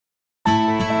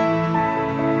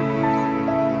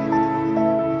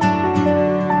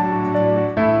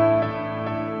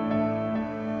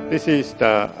this is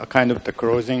the kind of the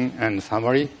closing and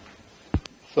summary.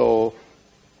 So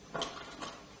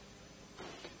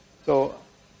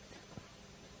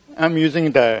I'm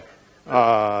using the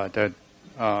I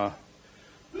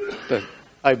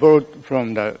borrowed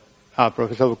from the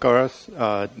Professor Bukaras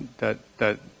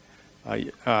that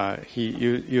he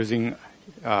using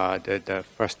the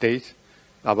first stage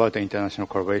about the international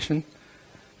collaboration.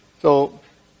 So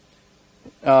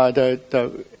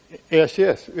the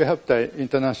AICS, we have the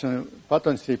international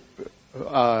partnership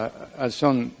as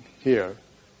shown here.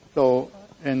 So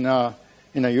in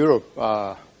Europe,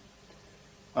 we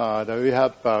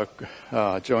have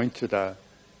joined the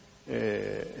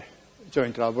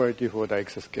joint laboratory for the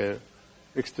exascale,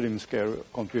 extreme scale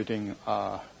computing,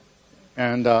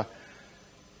 and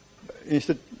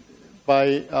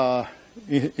by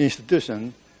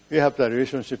institution, we have the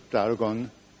relationship to Argonne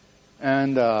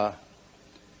and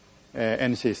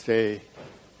NCSA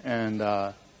and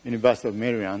University of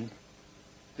Maryland.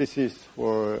 This is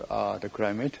for the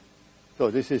climate. So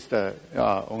this is the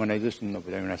organization of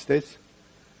the United States.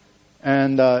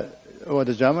 And over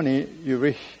the Germany,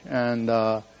 URIC, and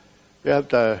we have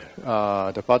the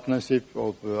partnership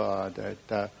of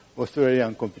the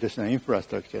Australian Computational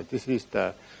Infrastructure. This is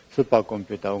the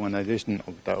supercomputer organization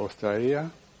of the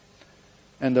Australia.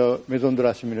 And Maison de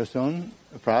la Simulation,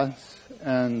 France,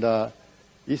 and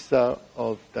ISA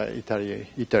of the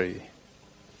Italy.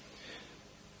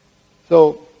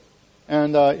 So,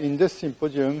 and in this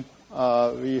symposium,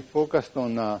 we focused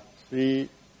on three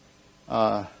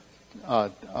the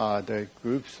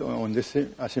groups on this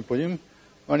symposium.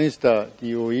 One is the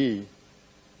DOE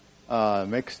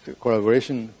mixed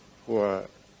collaboration for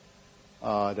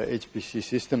the HPC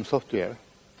system software.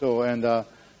 So, and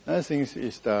another thing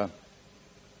is the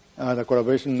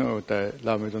collaboration of the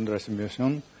La Maison de la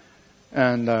Simulation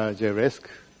and JRESC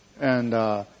and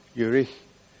URIC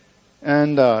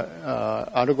and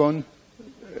Argonne,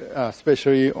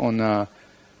 especially on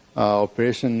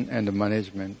operation and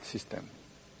management system.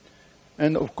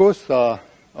 And of course,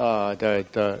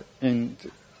 in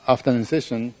afternoon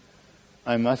session,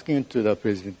 I'm asking to the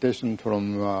presentation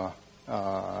from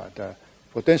the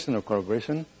potential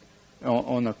collaboration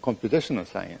on a computational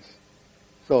science.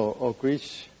 So Oak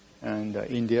Ridge and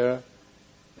India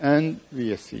and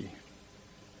VSC.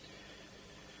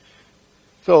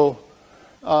 So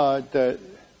I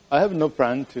have no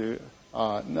plan to,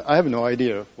 I have no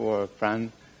idea for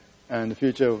plan and the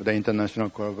future of the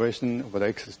international collaboration for the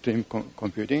extreme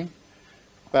computing.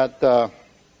 But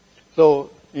so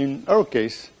in our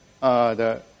case,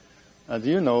 as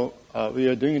you know, we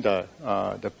are doing the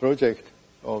project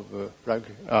of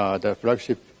the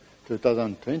flagship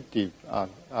 2020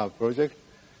 project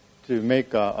to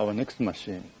make our next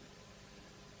machine.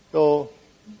 So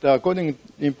the according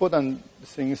important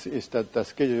things is that the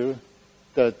schedule,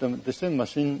 that the same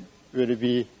machine will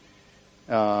be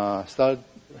started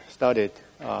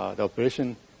the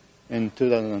operation in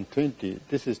 2020.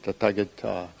 This is the target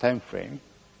time frame.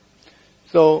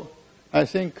 So I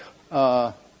think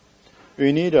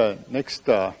we need a next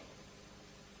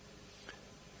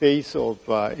phase of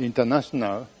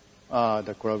international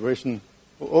the collaboration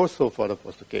also for the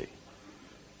post-K.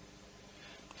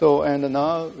 So, and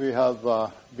now we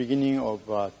have beginning of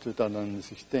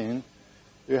 2016,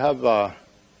 we have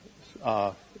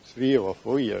 3 or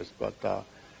 4 years, but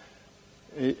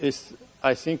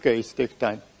I think it takes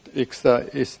time.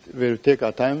 It will take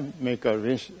a time make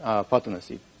a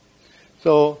partnership.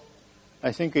 So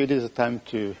I think it is a time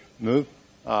to move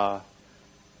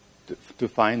to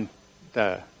find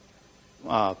the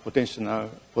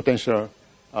potential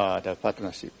the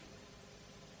partnership.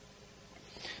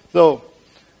 So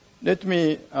let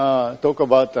me talk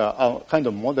about our kind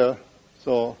of model.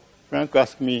 So Frank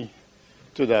asked me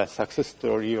to the success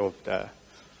story of the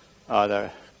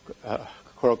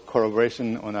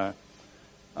collaboration on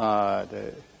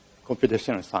the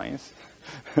computational science.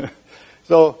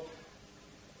 So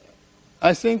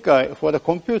I think for the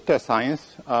computer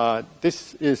science,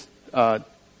 this is the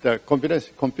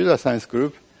computer science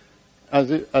group. As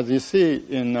you see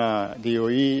in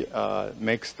DOE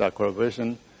makes the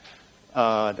collaboration,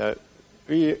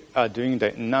 we are doing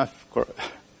the enough.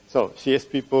 So CS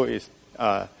people is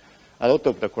a lot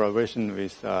of the collaboration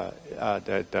with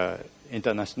the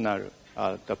international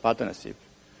the partnership,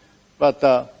 but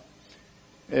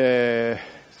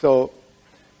so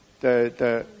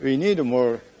we need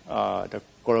more the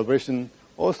collaboration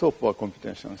also for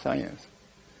computational science.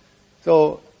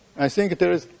 So I think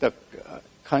there is the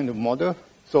kind of model.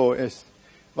 So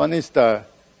one is the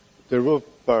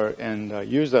developer and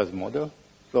users model.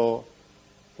 So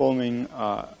forming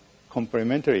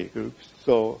complementary groups.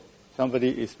 So somebody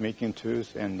is making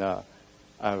tools and a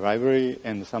library,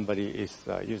 and somebody is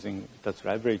using that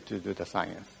library to do the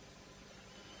science.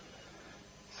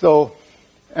 So,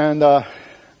 and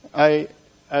I'd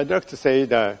like to say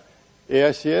that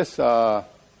AICS,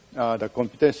 the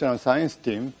computational science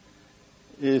team,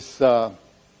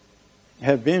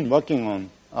 have been working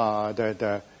on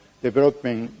the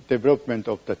development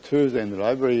of the tools and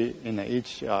library in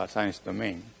each science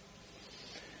domain.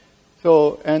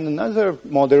 So, and another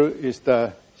model is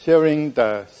the sharing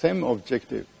the same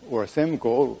objective or same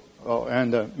goal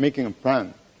and making a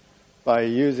plan by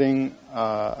using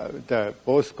the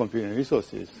both computing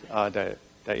resources that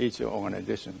each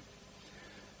organization.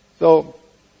 So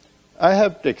I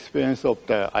have the experience of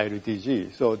the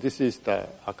ILTG. So this is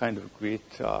a kind of grid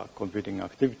computing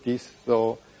activities.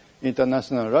 So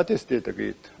International Lattice Data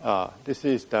Grid. This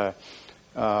is the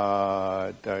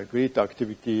grid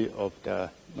activity of the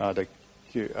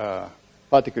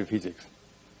particle physics.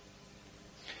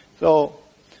 So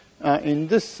in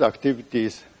this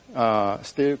activities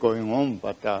still going on,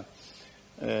 but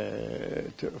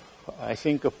I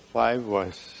think 5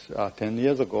 was 10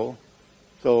 years ago.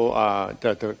 So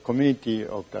the community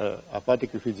of the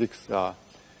particle physics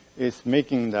is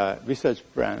making the research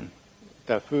plan,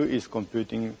 who is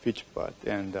computing which part,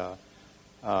 and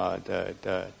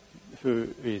who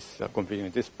is computing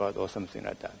this part or something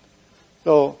like that.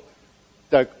 So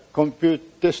the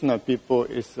computational people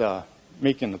is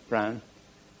making a plan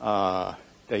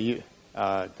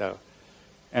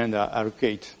and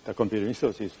allocate the computing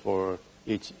resources for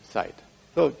each site.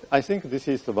 So I think this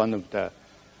is one of the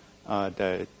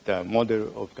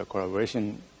model of the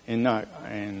collaboration in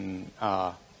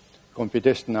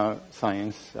computational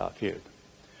science field.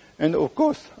 And of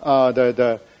course,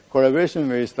 the collaboration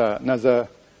with another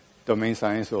domain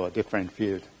science or different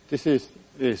field. This is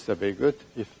very good.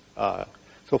 If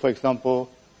so, for example,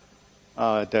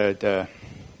 the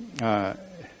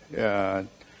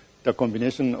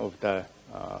combination of the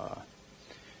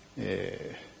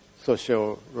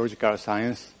sociological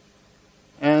science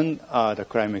and the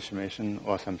climate estimation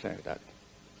or something like that.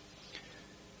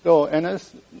 So, and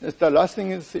the last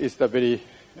thing is the very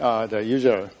the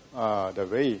usual the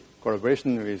way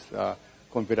collaboration with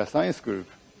computer science group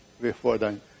for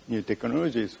the new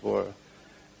technologies for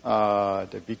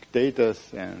the big data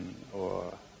and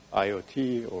or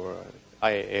IoT or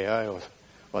AI or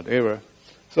whatever.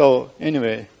 So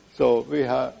anyway, so we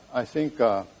have, I think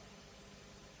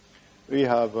we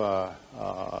have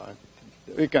I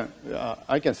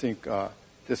can think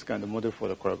this kind of model for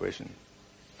the collaboration.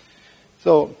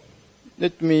 So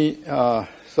let me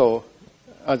so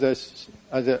as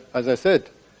I said,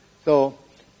 so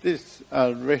this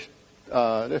left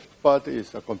part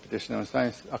is a computational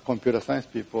science, computer science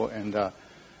people, and the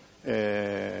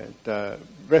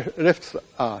left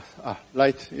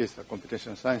right is a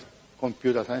computational science,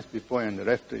 computer science people, and the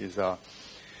left is a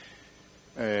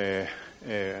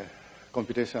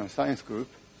computational science group.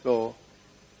 So,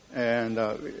 and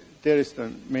there is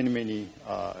many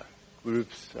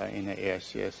groups in the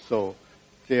AICS. So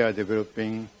they are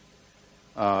developing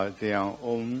their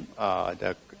own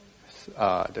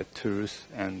the tools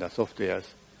and the softwares.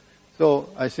 So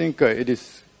I think it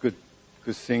is good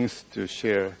things to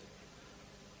share,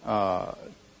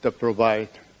 to provide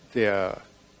their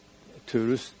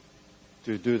tools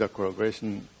to do the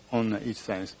collaboration on each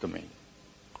science domain.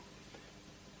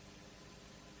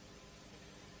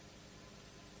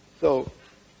 So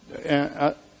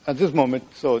at this moment,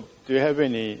 so do you have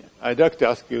any, I'd like to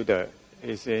ask you,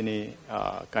 is any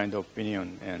kind of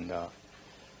opinion and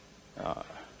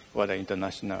for the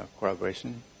international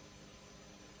collaboration?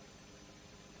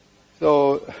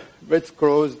 So let's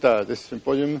close this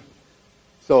symposium.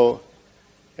 So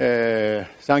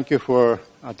thank you for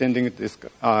attending this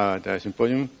the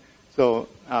symposium. So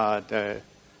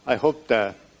I hope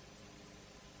that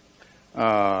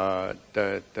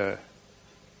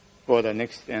for the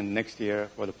next year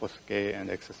for the post-scale and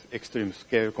extreme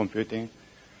scale computing,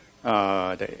 we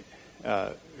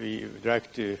would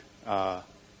like to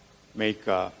make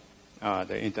the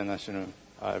international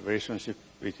relationship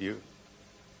with you.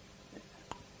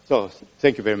 So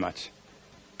thank you very much.